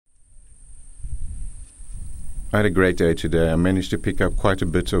I had a great day today. I managed to pick up quite a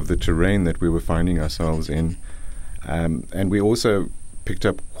bit of the terrain that we were finding ourselves in. And we also picked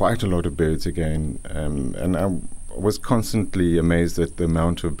up quite a lot of birds again. And I was constantly amazed at the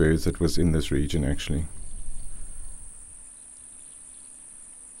amount of birds that was in this region, actually.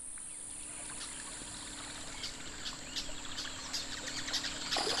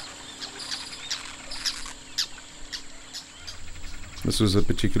 This was a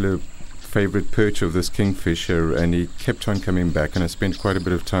particular favorite perch of this kingfisher, and he kept on coming back, and I spent quite a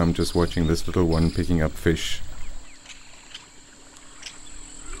bit of time just watching this little one picking up fish.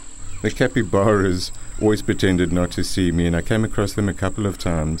 The capybaras always pretended not to see me, and I came across them a couple of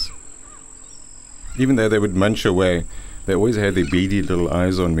times. Even though they would munch away, they always had their beady little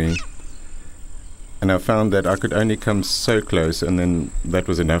eyes on me. And I found that I could only come so close, and then that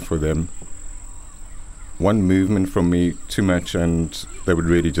was enough for them. One movement from me too much and they would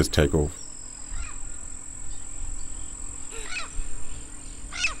really just take off.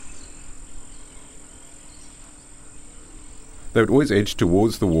 They would always edge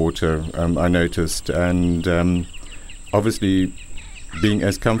towards the water, I noticed, and obviously being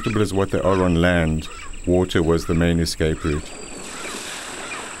as comfortable as what they are on land, water was the main escape route.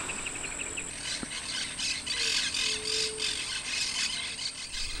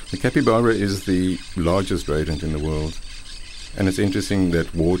 The capybara is the largest rodent in the world, and it's interesting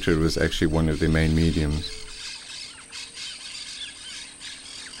that water was actually one of their main mediums.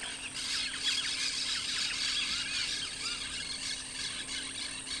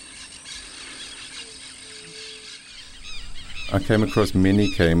 I came across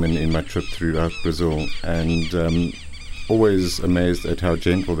many caiman in my trip throughout Brazil, and always amazed at how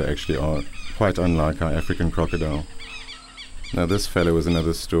gentle they actually are, quite unlike our African crocodile. Now this fellow was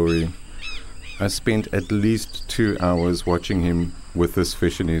another story. I spent at least 2 hours watching him with this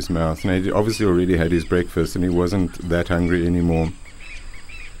fish in his mouth. Now he obviously already had his breakfast and he wasn't that hungry anymore.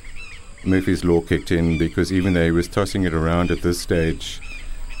 Murphy's Law kicked in, because even though he was tossing it around at this stage,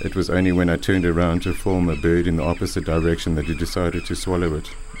 it was only when I turned around to film a bird in the opposite direction that he decided to swallow it.